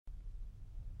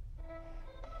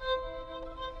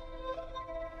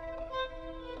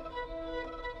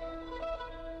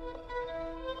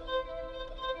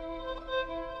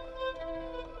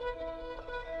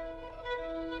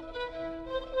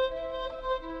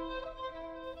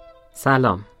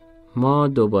سلام، ما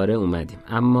دوباره اومدیم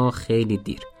اما خیلی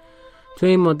دیر. توی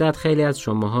این مدت خیلی از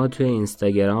شماها توی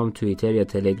اینستاگرام، توییتر یا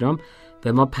تلگرام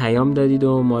به ما پیام دادید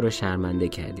و ما رو شرمنده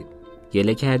کردید.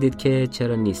 گله کردید که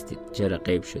چرا نیستید، چرا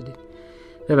غیب شدید.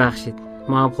 ببخشید،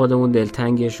 ما هم خودمون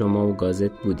دلتنگ شما و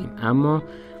گازت بودیم، اما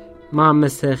ما هم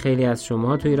مثل خیلی از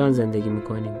شماها تو ایران زندگی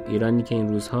میکنیم. ایرانی که این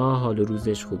روزها حال و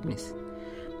روزش خوب نیست.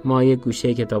 ما یک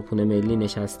گوشه کتابخونه ملی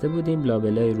نشسته بودیم،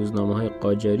 لابلای روزنامه‌های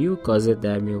قاجاری و گازت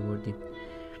در می آوردیم،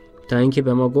 تا اینکه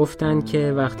به ما گفتن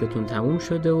که وقتتون تموم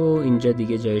شده و اینجا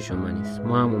دیگه جای شما نیست.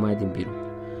 ما هم اومدیم بیرون.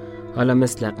 حالا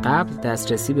مثل قبل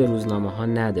دسترسی به روزنامه‌ها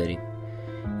نداریم.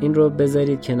 این رو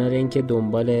بذارید کنار اینکه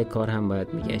دنبال کار هم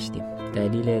باید میگشتیم.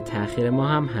 دلیل تأخیر ما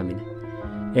هم همینه.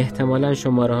 احتمالاً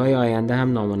شماره‌های آینده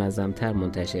هم نامنظم‌تر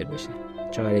منتشر بشه.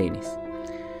 چاره‌ای نیست.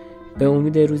 به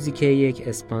امید روزی که یک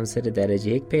اسپانسر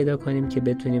درجه 1 پیدا کنیم که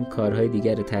بتونیم کارهای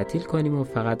دیگر رو تعطیل کنیم و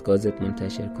فقط گازت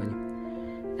منتشر کنیم.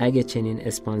 اگه چنین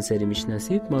اسپانسری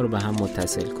میشناسید ما رو به هم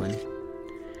متصل کنید.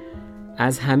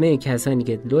 از همه کسانی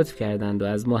که لطف کردند و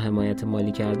از ما حمایت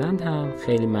مالی کردند هم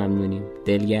خیلی ممنونیم.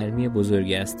 دلگرمی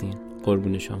بزرگی هستین.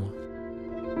 قربون شما.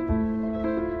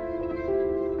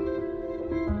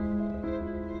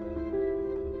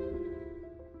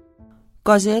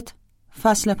 گازت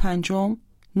فصل 5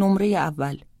 نمره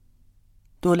اول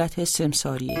دولت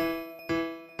سمساریه.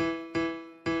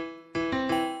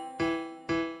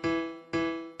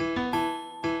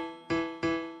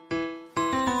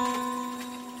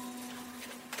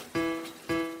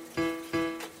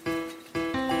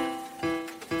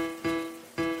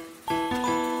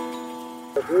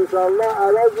 انشاءالله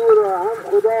عوض رو هم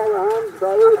خدا و هم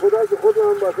سایه خدا که خود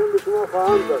هم باشن به شما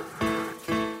خواهم داد.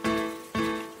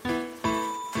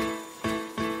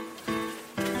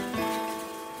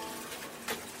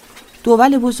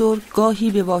 دول بزرگ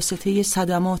گاهی به واسطه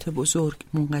صدمات بزرگ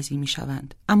منقضی می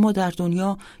شوند، اما در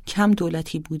دنیا کم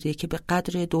دولتی بوده که به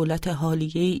قدر دولت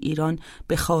حالیه ایران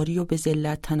به خواری و به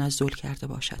ذلت تنزل کرده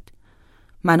باشد.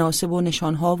 مناصب و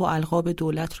نشانها و القاب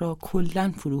دولت را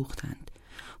کلاً فروختند.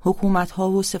 حکومتها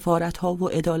و سفارتها و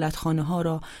عدالتخانه‌ها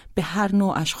را به هر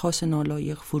نوع اشخاص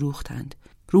نالایق فروختند.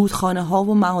 رودخانه‌ها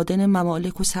و معادن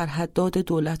ممالک و سرحدات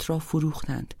دولت را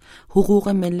فروختند. حقوق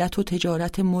ملت و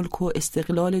تجارت ملک و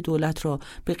استقلال دولت را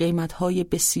به قیمت‌های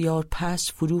بسیار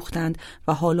پست فروختند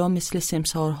و حالا مثل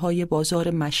سمسارهای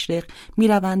بازار مشرق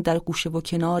می‌روند در گوشه و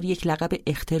کنار یک لقب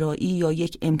اختراعی یا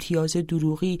یک امتیاز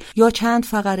دروغی یا چند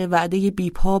فقره وعده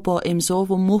بیپا با امضا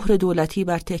و مهر دولتی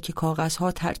بر تکه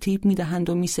کاغذها ترتیب می‌دهند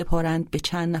و می‌سپارند به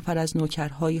چند نفر از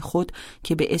نوکرهای خود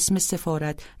که به اسم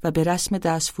سفارت و به رسم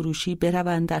دستفروشی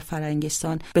بروند در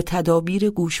فرنگستان به تدابیر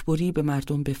گوشبری به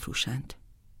مردم بفروشند.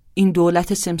 این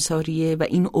دولت سمساریه و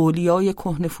این اولیای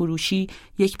کهنه فروشی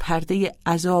یک پرده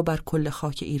عزا بر کل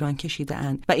خاک ایران کشیده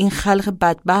اند و این خلق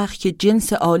بدبخت که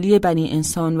جنس عالی بنی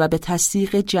انسان و به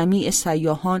تصدیق جمیع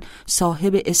سیاحان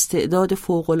صاحب استعداد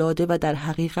فوق‌العاده و در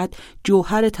حقیقت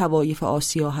جوهر طوایف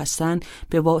آسیا هستند،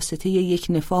 به واسطه یک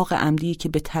نفاق عمدی که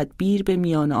به تدبیر به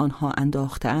میان آنها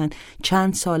انداخته‌اند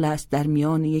چند سال است در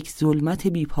میان یک ظلمت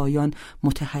بیپایان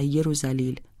متحیر و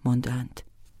ذلیل ماندند.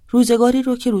 روزگاری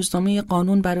رو که روزنامه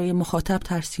قانون برای مخاطب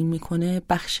ترسیم میکنه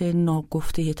بخش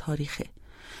ناگفته تاریخه.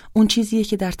 اون چیزیه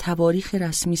که در تواریخ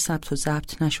رسمی ثبت و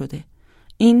ضبط نشده.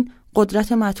 این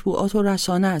قدرت مطبوعات و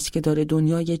رسانه است که داره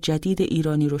دنیای جدید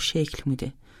ایرانی رو شکل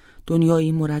میده.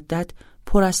 دنیایی مردد،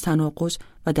 پر از تناقض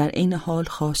و در عین حال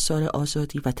خواستار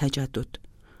آزادی و تجدد.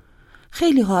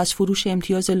 خیلی ها از فروش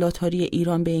امتیاز لاتاری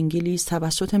ایران به انگلیس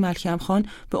توسط ملکم خان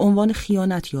به عنوان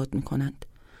خیانت یاد میکنند.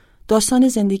 داستان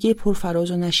زندگی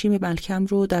پرفراز و نشیب ملکم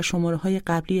رو در شماره‌های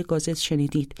قبلی گازت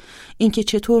شنیدید. اینکه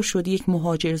چطور شد یک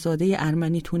مهاجرزاده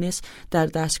ارمنی تونست در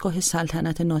دستگاه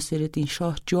سلطنت ناصرالدین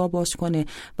شاه جا باز کنه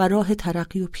و راه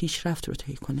ترقی و پیشرفت رو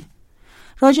طی کنه.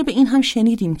 راجع به این هم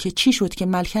شنیدیم که چی شد که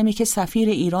ملکمی که سفیر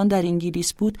ایران در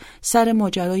انگلیس بود سر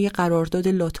ماجرای قرارداد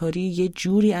لاتاری یه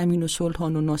جوری امین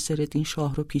السلطان و ناصرالدین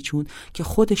شاه رو پیچوند که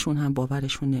خودشون هم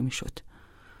باورشون نمیشد.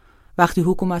 وقتی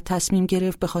حکومت تصمیم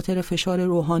گرفت به خاطر فشار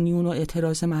روحانیون و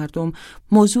اعتراض مردم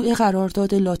موضوع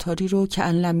قرارداد لاتاری رو که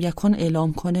ان لم یکن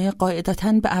اعلام کنه،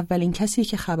 قاعدتاً به اولین کسی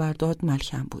که خبر داد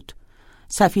ملکم بود.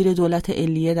 سفیر دولت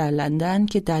علیه در لندن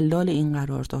که دلال این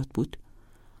قرارداد بود.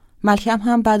 ملکم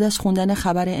هم بعد از خوندن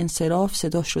خبر انصراف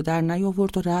صداش رو در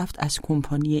نیاورد و رفت از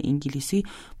کمپانی انگلیسی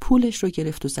پولش رو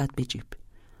گرفت و زد به جیب.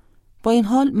 با این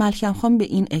حال ملکم خان به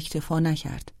این اکتفا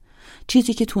نکرد.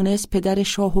 چیزی که تونست پدر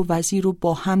شاه و وزیر رو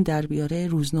با هم در بیاره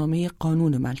روزنامه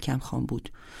قانون ملکم خان بود.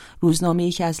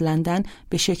 روزنامه‌ای که از لندن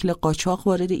به شکل قاچاق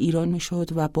وارد ایران میشد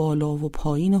و بالا و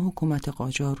پایین حکومت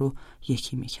قاجار رو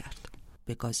یکی میکرد.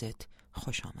 به گازت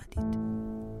خوش آمدید.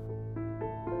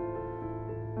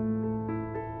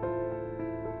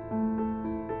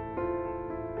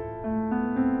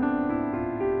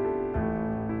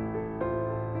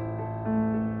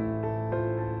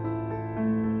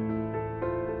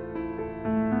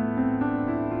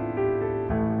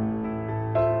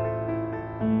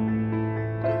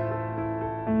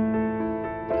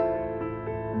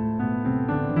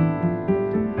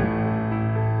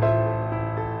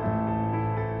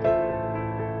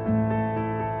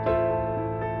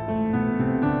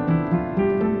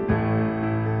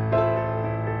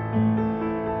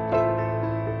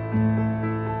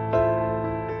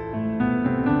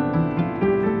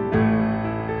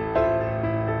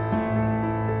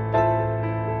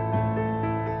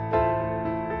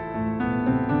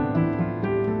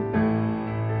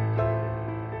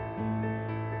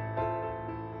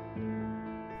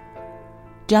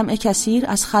 جمع کثیر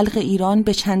از خلق ایران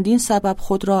به چندین سبب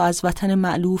خود را از وطن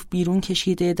مألوف بیرون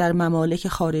کشیده در ممالک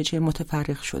خارجه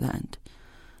متفرق شدند.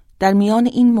 در میان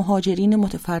این مهاجرین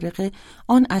متفرقه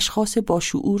آن اشخاص با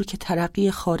شعور که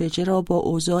ترقی خارجه را با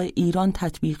اوضاع ایران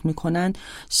تطبیق می‌کنند،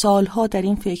 سالها در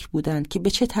این فکر بودند که به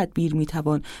چه تدبیر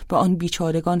می‌توان به آن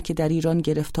بیچارگان که در ایران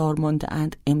گرفتار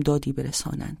مانده‌اند امدادی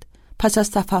برسانند. پس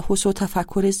از تفحص و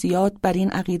تفکر زیاد بر این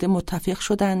عقیده متفق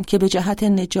شدند که به جهت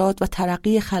نجات و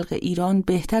ترقی خلق ایران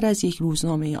بهتر از یک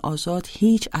روزنامه آزاد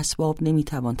هیچ اسباب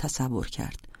نمی‌توان تصور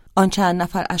کرد. آن چند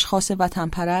نفر اشخاص وطن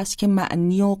پرست که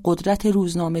معنی و قدرت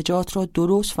روزنامه‌جات را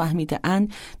درست فهمیده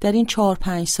اند، در این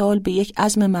 4-5 سال به یک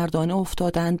عزم مردانه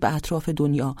افتادند به اطراف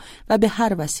دنیا و به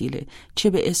هر وسیله، چه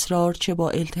به اصرار، چه با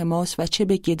التماس و چه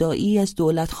به گدایی از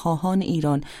دولت خواهان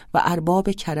ایران و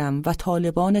ارباب کرم و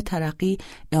طالبان ترقی،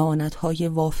 اعانت‌های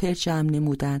وافر جمع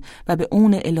نمودند و به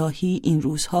اون الهی این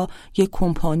روزها یک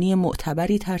کمپانی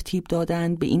معتبری ترتیب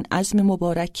دادند به این عزم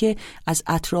مبارک که از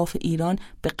اطراف ایران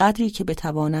به قدری که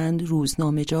بتوانند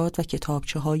روزنامه‌جات و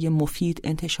کتابچه‌های مفید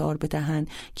انتشار بدهند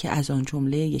که از آن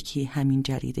جمله یکی همین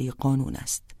جریده قانون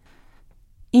است.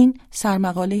 این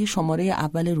سرمقاله شماره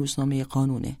اول روزنامه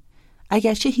قانونه.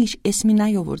 اگرچه هیچ اسمی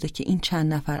نیاورده که این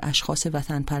چند نفر اشخاص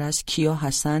وطن پرست کیا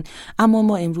هستند، اما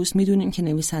ما امروز میدونیم که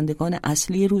نویسندگان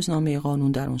اصلی روزنامه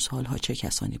قانون در اون سالها چه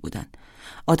کسانی بودند.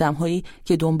 آدم‌هایی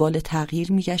که دنبال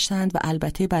تغییر می‌گشتند و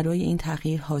البته برای این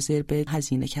تغییر حاضر به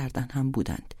هزینه کردن هم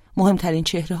بودند. مهمترین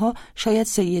چهره‌ها شاید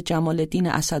سید جمال الدین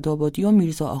اسدآبادی و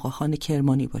میرزا آقاخان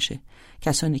کرمانی باشه،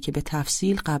 کسانی که به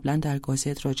تفصیل قبلا در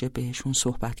گازت راجع بهشون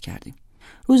صحبت کردیم.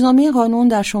 روزنامه قانون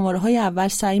در شماره‌های اول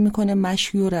سعی میکنه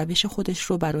مشی و روش خودش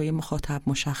رو برای مخاطب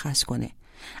مشخص کنه.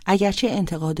 اگرچه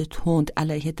انتقاد تند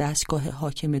علیه دستگاه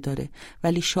حاکمه داره،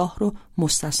 ولی شاه رو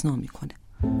مستثنا میکنه.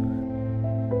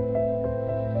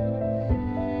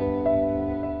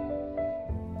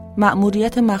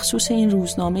 مأموریت مخصوص این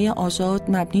روزنامه آزاد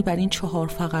مبنی بر این 4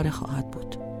 فقره خواهد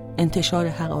بود: انتشار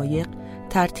حقایق،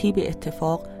 ترتیب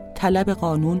اتفاق، طلب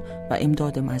قانون و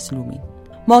امداد مظلومین.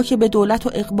 ما که به دولت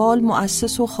و اقبال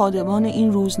مؤسس و خادمان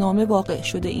این روزنامه واقع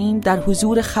شده ایم، در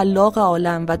حضور خلاق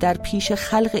عالم و در پیش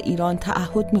خلق ایران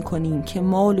تعهد می‌کنیم که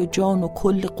مال و جان و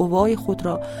کل قوای خود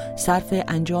را صرف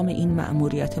انجام این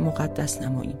مأموریت مقدس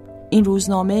نماییم. این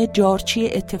روزنامه جارچی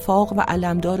اتفاق و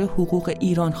علمدار حقوق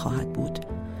ایران خواهد بود.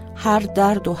 هر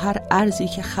درد و هر ارزی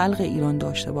که خلق ایران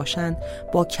داشته باشند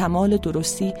با کمال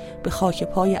درستی به خاک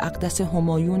پای اقدس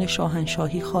همایون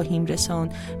شاهنشاهی خواهیم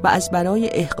رساند و از برای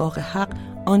احقاق حق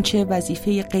آنچه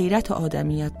وظیفه غیرت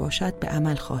آدمیت باشد به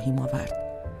عمل خواهیم آورد.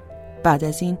 بعد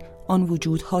از این آن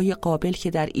وجودهای قابل که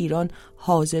در ایران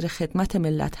حاضر خدمت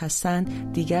ملت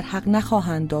هستند دیگر حق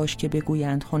نخواهند داشت که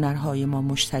بگویند هنرهای ما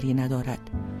مشتری ندارد.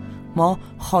 ما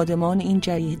خادمان این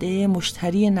جریده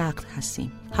مشتری نقد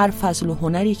هستیم. هر فضل و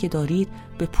هنری که دارید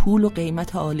به پول و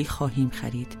قیمت عالی خواهیم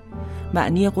خرید.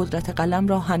 معنی قدرت قلم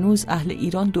را هنوز اهل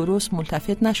ایران درست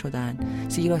ملتفت نشدند،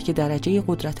 زیرا که درجه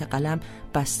قدرت قلم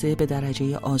بسته به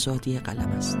درجه آزادی قلم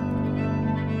است.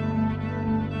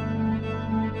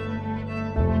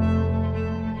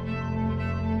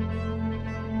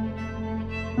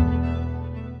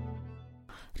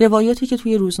 روایاتی که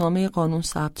توی روزنامه قانون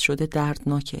ثبت شده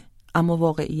دردناکه، اما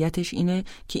واقعیتش اینه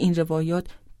که این روایات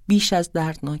بیش از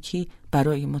دردناکی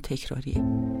برای ما تکراریه.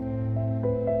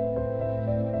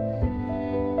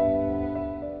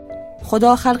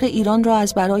 خدا خلق ایران را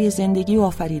از برای زندگی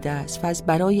آفریده است و از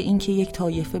برای اینکه یک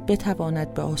طایفه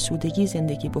بتواند به آسودگی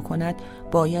زندگی بکند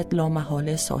باید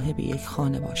لامحاله صاحب یک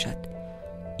خانه باشد.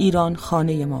 ایران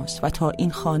خانه ماست و تا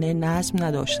این خانه نظم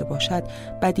نداشته باشد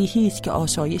بدیهی است که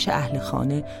آسایش اهل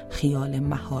خانه خیال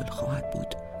محال خواهد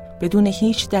بود. بدون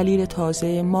هیچ دلیل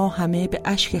تازه ما همه به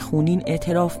اشک خونین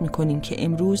اعتراف می‌کنیم که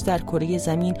امروز در کره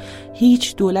زمین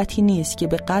هیچ دولتی نیست که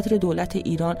به قدر دولت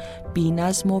ایران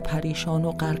بی‌نظم و پریشان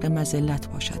و غرق مذلت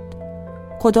باشد.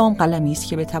 کدام قلمی است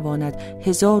که بتواند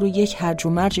 1001 هرج و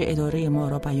مرج اداره ما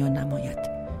را بیان نماید؟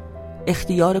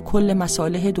 اختیار کل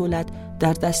مصالح دولت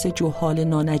در دست جهال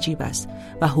نانجیب است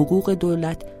و حقوق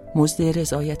دولت مزد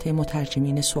رضایت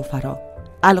مترجمین سفرا.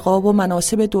 القاب و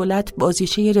مناصب دولت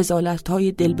بازیچه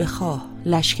رذالت‌های دل بخواه،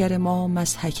 لشکر ما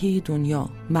مضحکه دنیا،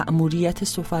 مأموریت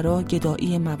سفرا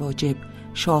گدایی مواجب،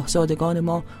 شاهزادگان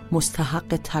ما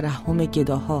مستحق ترحم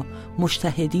گداها،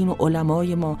 مجتهدین و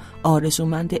علمای ما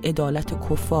آرزومند عدالت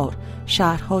کفار،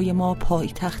 شهرهای ما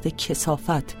پایتخت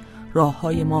کثافت،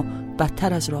 راههای ما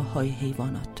بدتر از راههای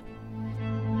حیوانات.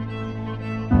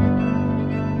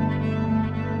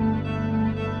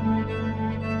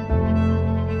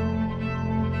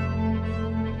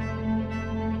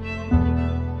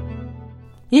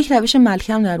 یک روش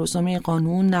ملکم در روزنامه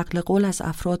قانون نقل قول از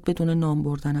افراد بدون نام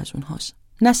بردن از اونهاست.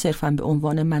 نه صرفاً به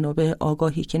عنوان منابع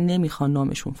آگاهی که نمیخوان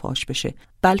نامشون فاش بشه،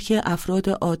 بلکه افراد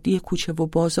عادی کوچه و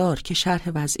بازار که شرح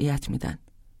وضعیت میدن.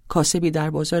 کاسبی در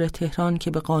بازار تهران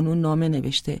که به قانون نامه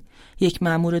نوشته، یک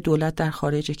مأمور دولت در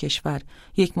خارج کشور،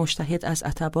 یک مجتهد از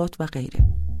عتبات و غیره.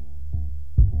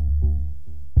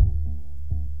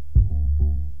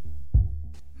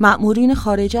 مأمورین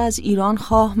خارجه از ایران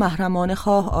خواه محرمانه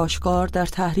خواه آشکار در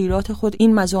تحریرات خود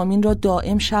این مضامین را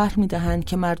دائم شرح می‌دهند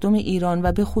که مردم ایران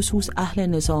و به خصوص اهل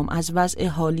نظام از وضع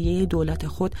حالیه دولت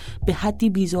خود به حدی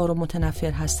بیزار و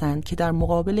متنفر هستند که در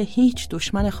مقابل هیچ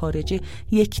دشمن خارجه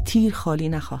یک تیر خالی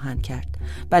نخواهند کرد،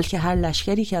 بلکه هر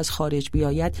لشکری که از خارج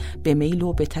بیاید به میل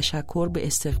و به تشکر به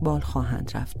استقبال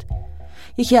خواهند رفت.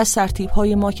 یکی از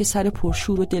سرتیپ‌های ما که سر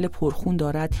پرشور و دل پرخون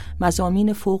دارد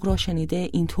مضامین فوق را شنیده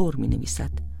اینطور می‌نویسد: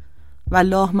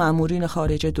 والله مأمورین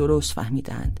خارجه درست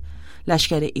فهمیدند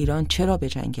لشکر ایران چرا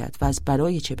بجنگد و از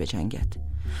برای چه بجنگد.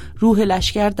 روح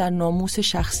لشکر در ناموس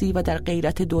شخصی و در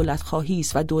غیرت دولت خواهی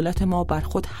است و دولت ما بر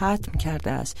خود حتم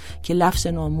کرده است که لفظ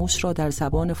ناموس را در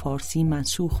زبان فارسی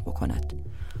منسوخ بکند.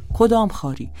 کدام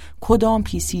خاری، کدام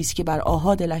پیسی است که بر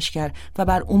آحاد لشکر و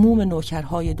بر عموم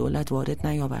نوکرهای دولت وارد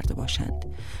نیاورده باشند.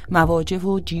 مواجب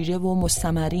و جیره و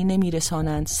مستمری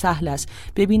نمیرسانند. سهل است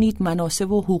ببینید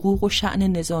مناصب و حقوق و شأن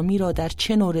نظامی را در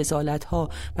چه نوع رذالت‌ها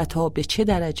و تا به چه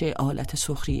درجه آلت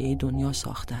سخریه دنیا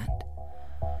ساختند.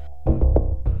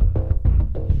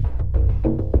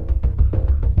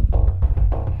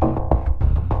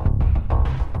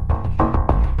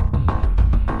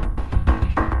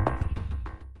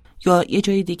 یا یه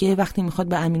جای دیگه وقتی میخواد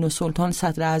به امین‌السلطان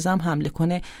صدر اعظم حمله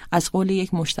کنه، از قول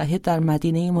یک مجتهد در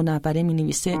مدینه منوره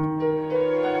مینویسه: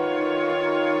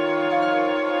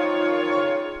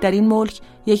 در این ملک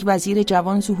یک وزیر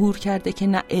جوان ظهور کرده که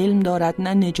نه علم دارد،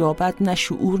 نه نجابت، نه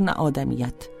شعور، نه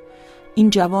آدمیت. این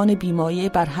جوان بیمایه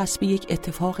بر حسب یک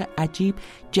اتفاق عجیب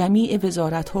جمیع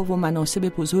وزارت‌ها و مناصب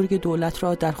بزرگ دولت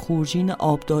را در خورجین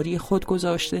آبداری خود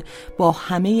گذاشته، با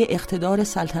همه اقتدار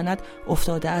سلطنت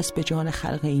افتاده است به جان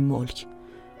خلق این ملک.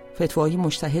 فتوای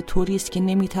مجتهد طوری است که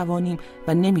نمی‌توانیم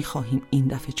و نمی‌خواهیم این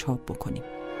دفعه چاپ بکنیم.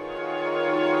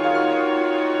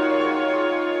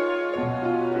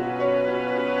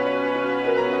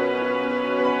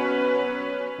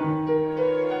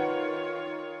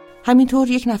 همینطور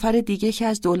یک نفر دیگه که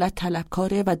از دولت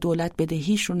طلبکاره و دولت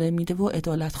بدهیش رو نمیده و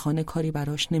عدالتخانه کاری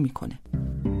براش نمیکنه.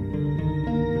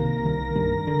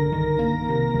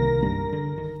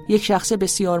 یک شخص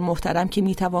بسیار محترم که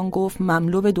میتوان گفت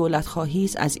مملو به دولت خواهی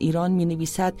است از ایران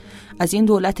مینویسد: از این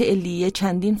دولت علیه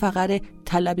چندین فقره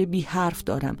طلب بی حرف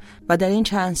دارم و در این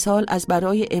چند سال از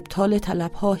برای ابطال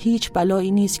طلبها هیچ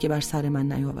بلایی نیست که بر سر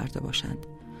من نیاورده باشند.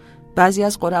 بعضی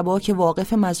از قربا که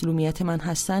واقف مظلومیت من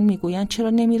هستند میگویند چرا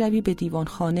نمیروی به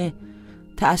دیوانخانه؟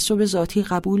 تعصب ذاتی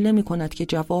قبول نمی کند که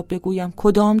جواب بگویم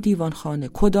کدام دیوانخانه،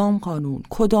 کدام قانون،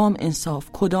 کدام انصاف،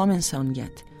 کدام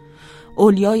انسانیت.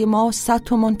 اولیای ما 100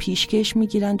 تومان پیشکش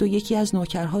میگیرند و یکی از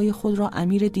نوکرهای خود را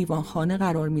امیر دیوانخانه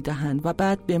قرار میدهند و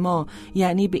بعد به ما،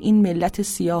 یعنی به این ملت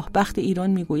سیاه بخت ایران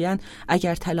میگویند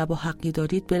اگر طلب و حقی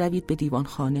دارید بروید به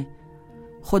دیوانخانه.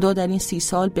 خدا در این 30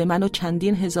 سال به من و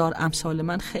چندین هزار امثال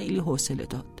من خیلی حوصله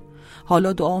داد.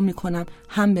 حالا دعا میکنم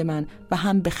هم به من و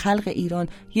هم به خلق ایران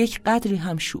یک قدری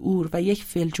هم شعور و یک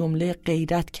فی الجمله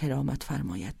غیرت کرامت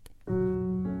فرماید.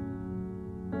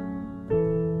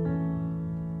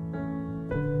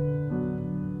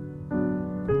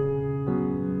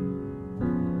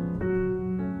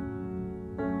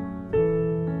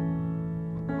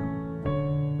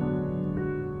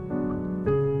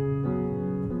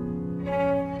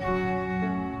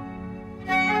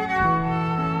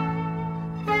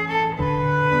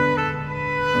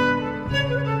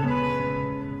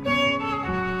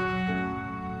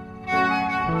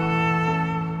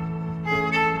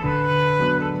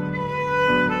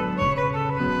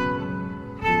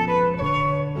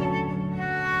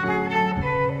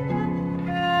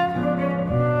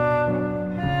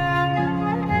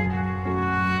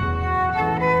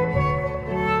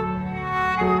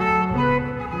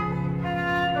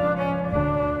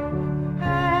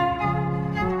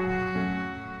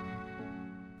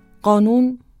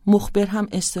 قانون مخبر هم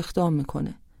استخدام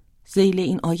میکنه. ذیل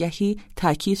این آیهی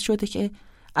تاکید شده که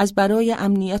از برای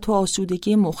امنیت و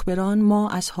آسودگی مخبران ما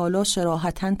از حالا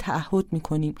صراحتاً تعهد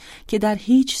میکنیم که در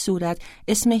هیچ صورت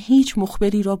اسم هیچ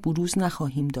مخبری را بروز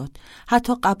نخواهیم داد.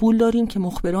 حتی قبول داریم که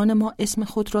مخبران ما اسم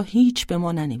خود را هیچ به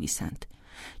ما ننویسند.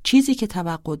 چیزی که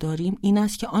توقع داریم این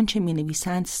است که آنچه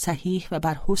می‌نویسند صحیح و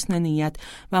بر حسن نیت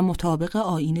و مطابق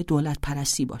آیین دولت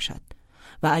پرستی باشد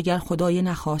و اگر خدای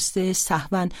نخواسته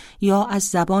سهواً یا از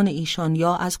زبان ایشان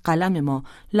یا از قلم ما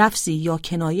لفظی یا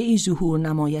کنایه‌ای ظهور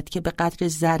نماید که به قدر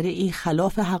ذره‌ای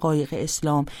خلاف حقایق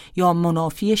اسلام یا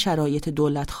منافی شرایط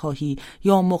دولت خواهی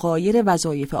یا مغایر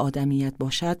وظایف آدمیت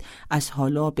باشد، از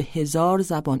حالا به 1000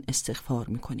 زبان استغفار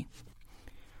می‌کنیم.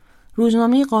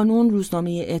 روزنامه قانون روزنامه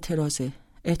اعتراضه،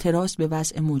 اعتراض به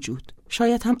وضع موجود.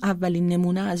 شاید هم اولین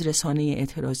نمونه از رسانه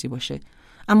اعتراضی باشه،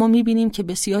 اما می‌بینیم که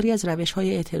بسیاری از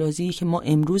روش‌های اعتراضی که ما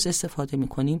امروز استفاده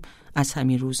می‌کنیم از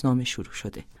همین روزنامه شروع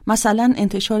شده. مثلا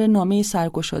انتشار نامه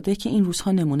سرگشاده که این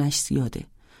روزها نمونهش زیاده.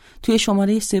 توی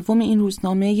شماره 3 این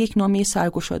روزنامه یک نامه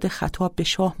سرگشاده خطاب به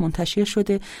شاه منتشر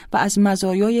شده و از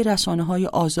مزایای رسانه‌های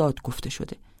آزاد گفته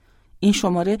شده. این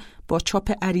شماره با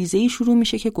چاپ عریضه‌ای شروع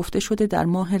میشه که گفته شده در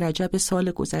ماه رجب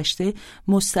سال گذشته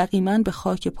مستقیما به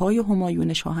خاک پای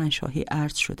همایون شاهنشاهی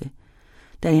عرض شده.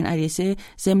 در این عریضه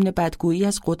ضمن بدگویی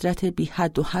از قدرت بی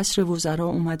حد و حصر وزرا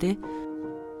اومده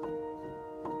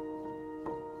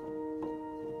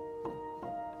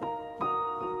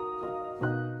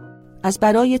از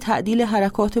برای تعدیل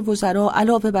حرکات وزرا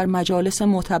علاوه بر مجالس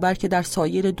معتبر که در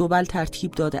سایر دول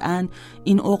ترتیب داده اند،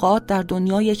 این اوقات در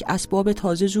دنیا یک اسباب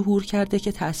تازه ظهور کرده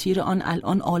که تأثیر آن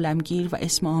الان عالمگیر و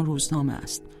اسم آن روزنامه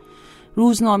است.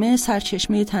 روزنامه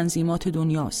سرچشمه تنظیمات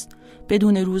دنیاست.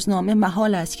 بدون روزنامه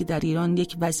محال است که در ایران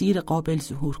یک وزیر قابل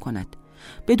ظهور کند.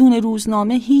 بدون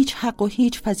روزنامه هیچ حق و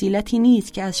هیچ فضیلتی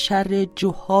نیست که از شر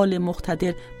جهال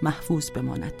مقتدر محفوظ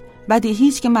بماند. بدیهی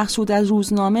است که مقصود از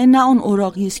روزنامه نه آن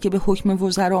اوراقی است که به حکم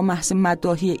وزرا محض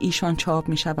مداحی ایشان چاپ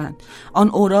می‌شوند، آن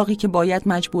اوراقی که باید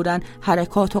مجبوراً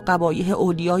حرکات و قبایح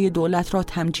اولیای دولت را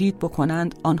تمجید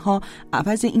بکنند. آنها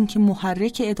عوض اینکه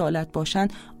محرک عدالت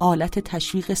باشند، آلت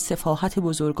تشویق سفاهت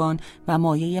بزرگان و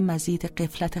مایه مزید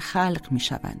غفلت خلق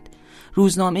می‌شوند.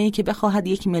 روزنامه‌ای که بخواهد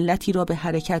یک ملتی را به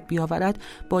حرکت بیاورد،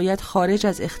 باید خارج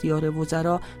از اختیار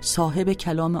وزرا صاحب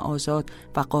کلام آزاد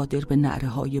و قادر به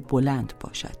نعره‌های بلند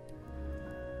باشد.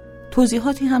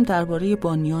 توضیحاتی هم درباره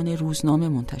بانیان روزنامه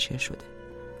منتشر شده.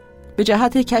 به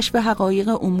جهت کشف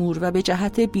حقایق امور و به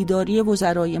جهت بیداری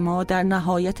وزرای ما در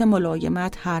نهایت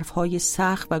ملایمت حرفهای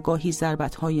سخت و گاهی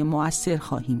ضربتهای مؤثر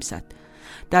خواهیم زد.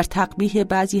 در تقبیح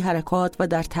بعضی حرکات و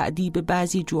در تعدیب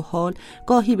بعضی جهال،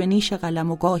 گاهی به نیش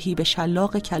قلم و گاهی به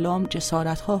شلاق کلام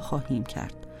جسارتها خواهیم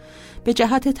کرد. به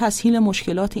جهت تسهیل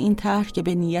مشکلات این طرح که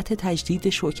به نیت تجدید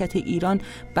شوکت ایران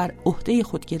بر عهده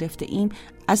خود گرفته ایم،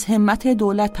 از همت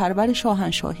دولت پرور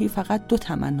شاهنشاهی فقط 2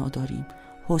 تمنا داریم: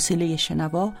 حوصله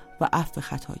شنوا و عفو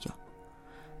خطایا.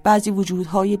 بعضی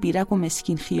وجودهای بیرق و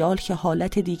مسکین خیال که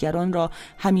حالت دیگران را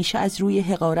همیشه از روی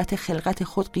حقارت خلقت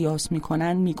خود قیاس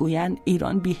می‌کنند می‌گویند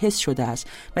ایران بی‌حس شده است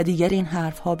و دیگر این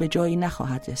حرفها به جایی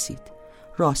نخواهد رسید.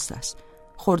 راست است.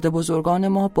 خرده بزرگان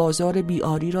ما بازار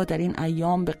بیاری را در این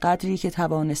ایام به قدری که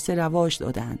توانسته رواج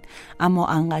دادند، اما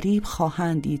عنقریب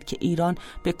خواهند دید که ایران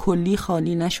به کلی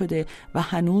خالی نشده و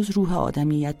هنوز روح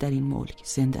آدمیت در این ملک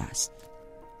زنده است.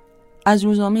 از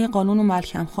روزنامه قانون و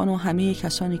ملکم خان و همه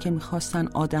کسانی که میخواستن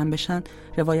آدم بشن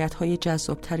روایت‌های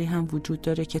جذابتری هم وجود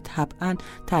داره که طبعاً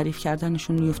تعریف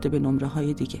کردنشون میفته به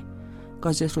نمره‌های دیگه.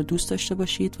 گازت رو دوست داشته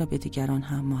باشید و به دیگران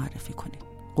هم معرفی کنید.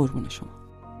 قربون شما.